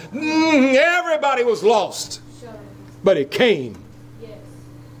lost. Everybody was lost, but He came.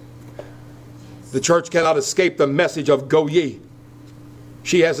 The church cannot escape the message of go ye.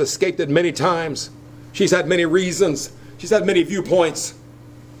 She has escaped it many times. She's had many reasons. She's had many viewpoints.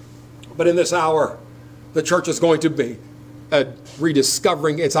 But in this hour, the church is going to be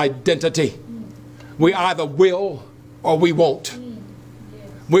rediscovering its identity. We either will or we won't.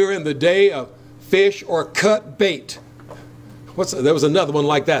 We're in the day of fish or cut bait. There was another one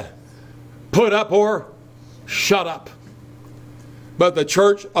like that. Put up or shut up. But the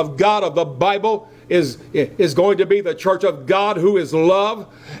church of God of the Bible is going to be the church of God who is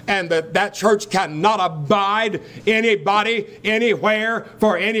love, and that church cannot abide anybody, anywhere,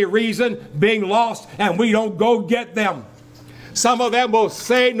 for any reason, being lost, and we don't go get them. Some of them will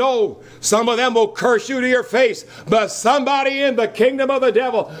say no. Some of them will curse you to your face. But somebody in the kingdom of the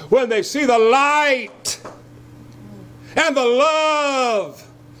devil, when they see the light and the love,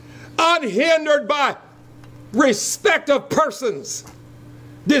 unhindered by respect of persons,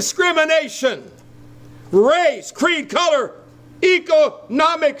 discrimination, race, creed, color,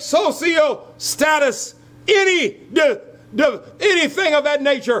 economic, socio status, anything of that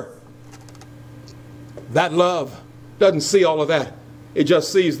nature. That love doesn't see all of that. It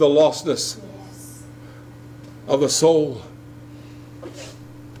just sees the lostness of the soul.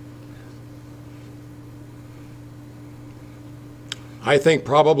 I think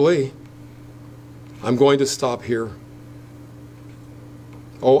probably I'm going to stop here.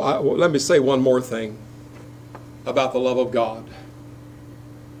 Let me say one more thing about the love of God.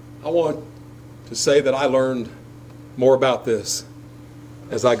 I want to say that I learned more about this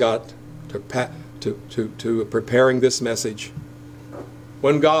as I got to preparing this message.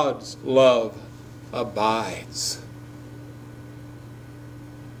 When God's love abides,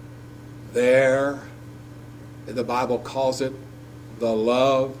 there, the Bible calls it the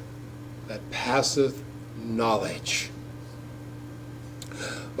love that passeth knowledge.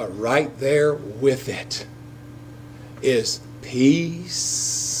 But right there with it is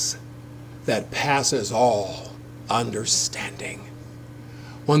peace that passes all understanding.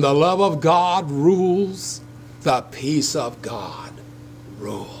 When the love of God rules, the peace of God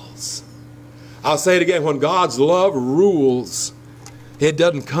rules. I'll say it again. When God's love rules, it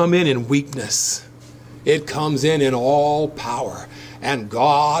doesn't come in weakness. It comes in all power. And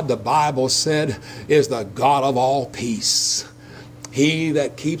God, the Bible said, is the God of all peace. He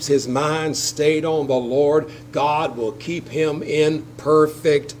that keeps his mind stayed on the Lord, God will keep him in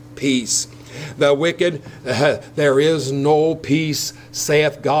perfect peace. The wicked, there is no peace,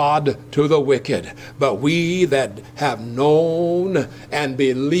 saith God to the wicked. But we that have known and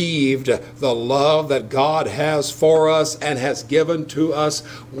believed the love that God has for us and has given to us,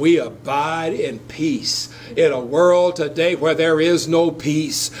 we abide in peace. In a world today where there is no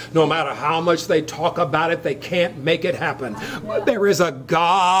peace, no matter how much they talk about it, they can't make it happen. But there is a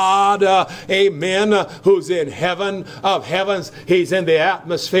God, amen, who's in heaven of heavens. He's in the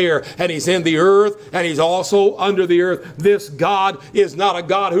atmosphere, and he's in the earth, and he's also under the earth. This God is not a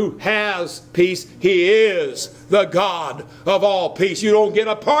God who has peace. He is the God of all peace. You don't get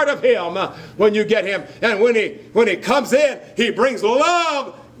a part of him when you get him. And when he comes in, he brings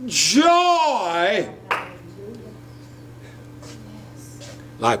love, joy,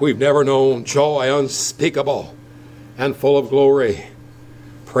 like we've never known, joy unspeakable and full of glory.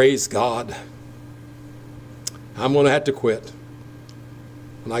 Praise God. I'm going to have to quit.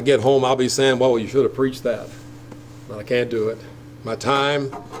 When I get home, I'll be saying, well, you should have preached that. But I can't do it. My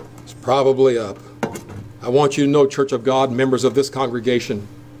time is probably up. I want you to know, Church of God, members of this congregation,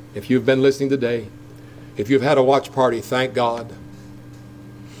 if you've been listening today, if you've had a watch party, thank God.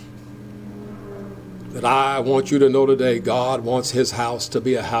 But I want you to know today, God wants his house to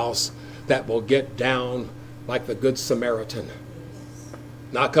be a house that will get down like the Good Samaritan.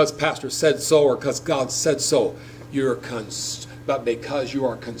 Not because Pastor said so or because God said so, but because you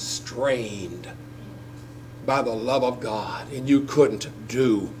are constrained by the love of God and you couldn't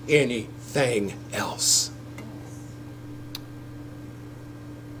do anything else.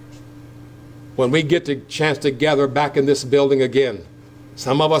 When we get the chance to gather back in this building again,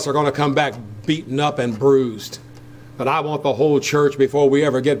 some of us are going to come back beaten up and bruised. But I want the whole church, before we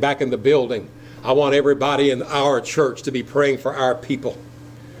ever get back in the building, I want everybody in our church to be praying for our people.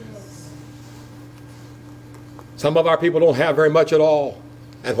 Some of our people don't have very much at all.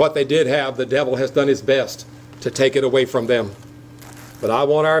 And what they did have, the devil has done his best to take it away from them. But I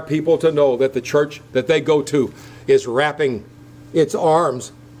want our people to know that the church that they go to is wrapping its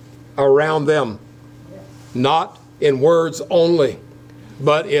arms around them. Not in words only,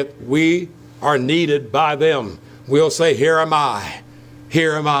 but if we are needed by them, we'll say, here am I,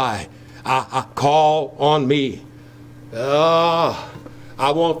 here am I call on me. I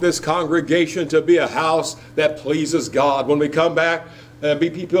want this congregation to be a house that pleases God. When we come back, there'll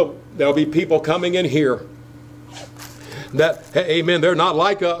be people coming in here that, amen, they're not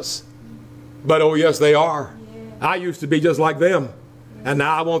like us, but oh yes they are. Yeah. I used to be just like them, and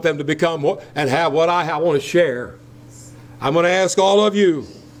now I want them to become and have what I want to share. I'm going to ask all of you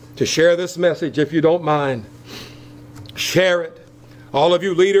to share this message if you don't mind. Share it. All of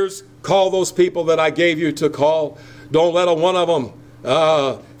you leaders, call those people that I gave you to call. Don't let one of them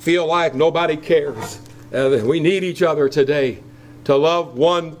feel like nobody cares. We need each other today to love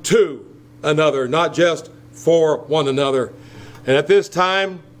one to another, not just for one another. And at this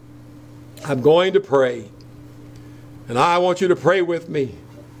time, I'm going to pray. And I want you to pray with me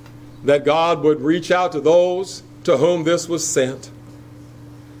that God would reach out to those to whom this was sent.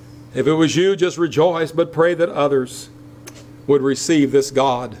 If it was you, just rejoice, but pray that others would receive this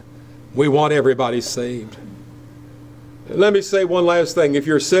God. We want everybody saved. Let me say one last thing. If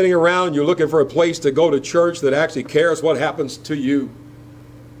you're sitting around, you're looking for a place to go to church that actually cares what happens to you.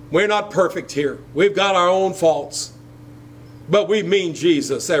 We're not perfect here. We've got our own faults. But we mean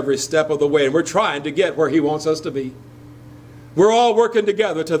Jesus every step of the way, and we're trying to get where He wants us to be. We're all working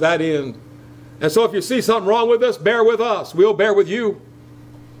together to that end. And so if you see something wrong with us, bear with us. We'll bear with you.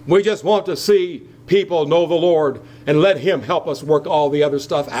 We just want to see people know the Lord and let Him help us work all the other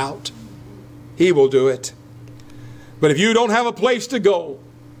stuff out. He will do it. But if you don't have a place to go,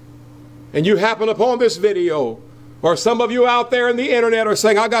 and you happen upon this video, or some of you out there in the internet are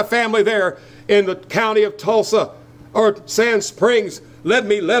saying, I got family there in the county of Tulsa or Sand Springs, let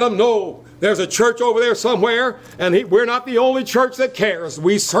them know there's a church over there somewhere, and we're not the only church that cares.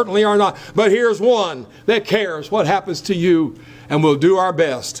 We certainly are not. But here's one that cares what happens to you, and we'll do our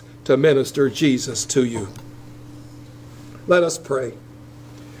best to minister Jesus to you. Let us pray.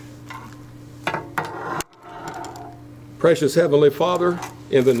 Precious Heavenly Father,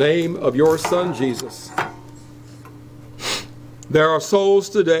 in the name of your Son, Jesus, there are souls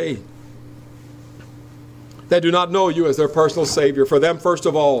today that do not know you as their personal Savior. For them, first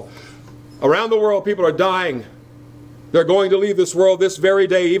of all, around the world, people are dying. They're going to leave this world this very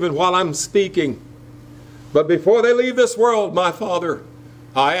day, even while I'm speaking. But before they leave this world, my Father,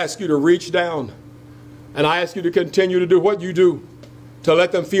 I ask you to reach down, and I ask you to continue to do what you do, to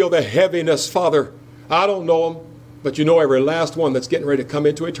let them feel the heaviness, Father. I don't know them, but you know every last one that's getting ready to come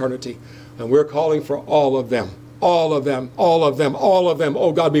into eternity. And we're calling for all of them. All of them, all of them, all of them.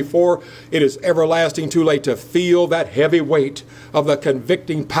 Oh God, before it is everlasting too late to feel that heavy weight of the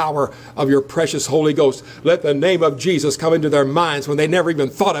convicting power of your precious Holy Ghost. Let the name of Jesus come into their minds when they never even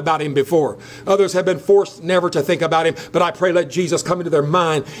thought about Him before. Others have been forced never to think about Him, but I pray let Jesus come into their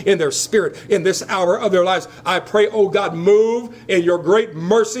mind, in their spirit, in this hour of their lives. I pray, oh God, move in your great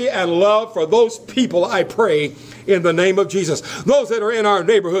mercy and love for those people, I pray, in the name of Jesus. Those that are in our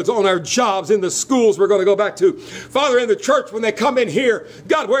neighborhoods, on our jobs, in the schools we're going to go back to. Father, in the church when they come in here,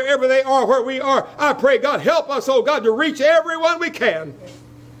 God, wherever they are, where we are, I pray, God, help us, oh God, to reach everyone we can.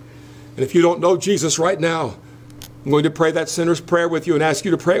 And if you don't know Jesus right now, I'm going to pray that sinner's prayer with you and ask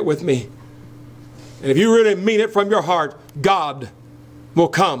you to pray it with me. And if you really mean it from your heart, God will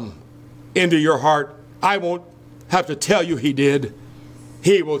come into your heart. I won't have to tell you He did.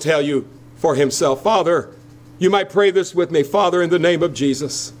 He will tell you for Himself. Father, you might pray this with me. Father, in the name of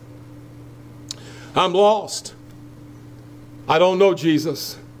Jesus, I'm lost. I don't know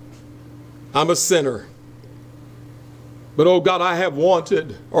Jesus. I'm a sinner. But oh God, I have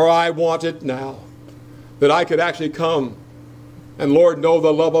wanted, or I want it now, that I could actually come and, Lord, know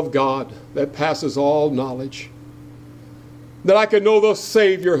the love of God that passes all knowledge. That I could know the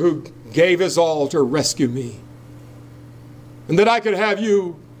Savior who gave His all to rescue me. And that I could have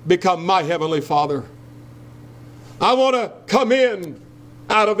you become my Heavenly Father. I want to come in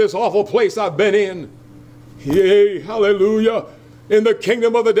out of this awful place I've been in. Yea, hallelujah, in the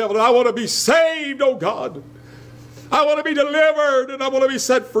kingdom of the devil. And I want to be saved, oh God. I want to be delivered and I want to be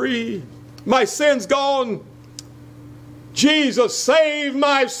set free. My sin's gone. Jesus, save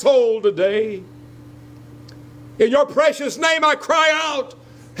my soul today. In your precious name I cry out,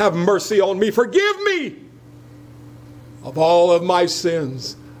 have mercy on me. Forgive me of all of my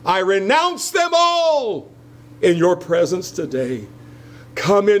sins. I renounce them all in your presence today.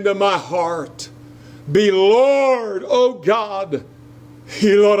 Come into my heart. Be Lord, oh God.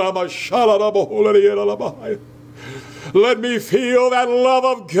 Let me feel that love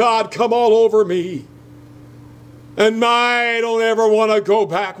of God come all over me. And I don't ever want to go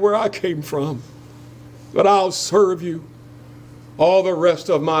back where I came from. But I'll serve you all the rest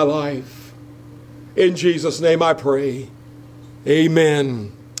of my life. In Jesus' name I pray.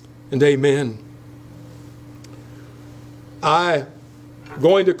 Amen and amen. I'm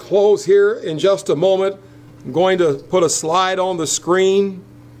going to close here in just a moment. I'm going to put a slide on the screen,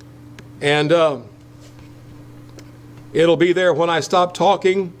 and it'll be there when I stop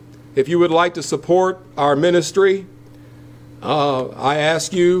talking. If you would like to support our ministry, I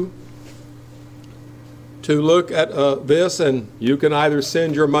ask you to look at this, and you can either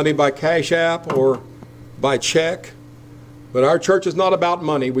send your money by Cash App or by check. But our church is not about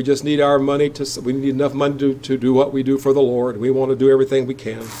money. We just need our money we need enough money to do what we do for the Lord. We want to do everything we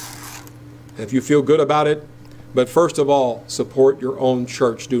can. And if you feel good about it, but first of all, support your own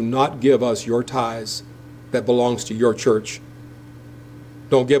church. Do not give us your tithes that belongs to your church.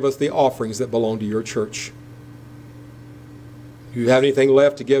 Don't give us the offerings that belong to your church. If you have anything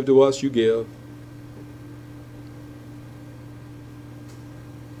left to give to us, you give.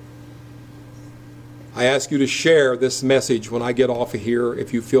 I ask you to share this message when I get off of here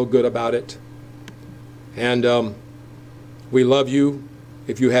if you feel good about it. And We love you.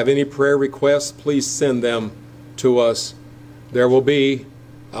 If you have any prayer requests, please send them to us. There will be,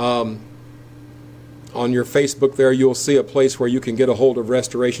 on your Facebook there, you'll see a place where you can get a hold of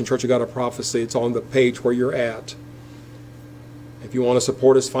Restoration Church of God of Prophecy. It's on the page where you're at. If you want to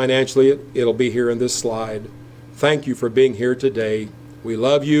support us financially, it'll be here in this slide. Thank you for being here today. We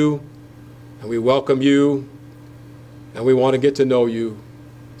love you, and we welcome you, and we want to get to know you.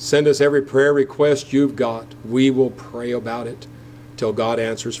 Send us every prayer request you've got. We will pray about it till God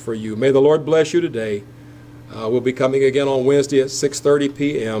answers for you. May the Lord bless you today. We'll be coming again on Wednesday at 6:30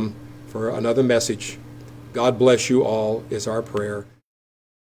 p.m. for another message. God bless you all is our prayer.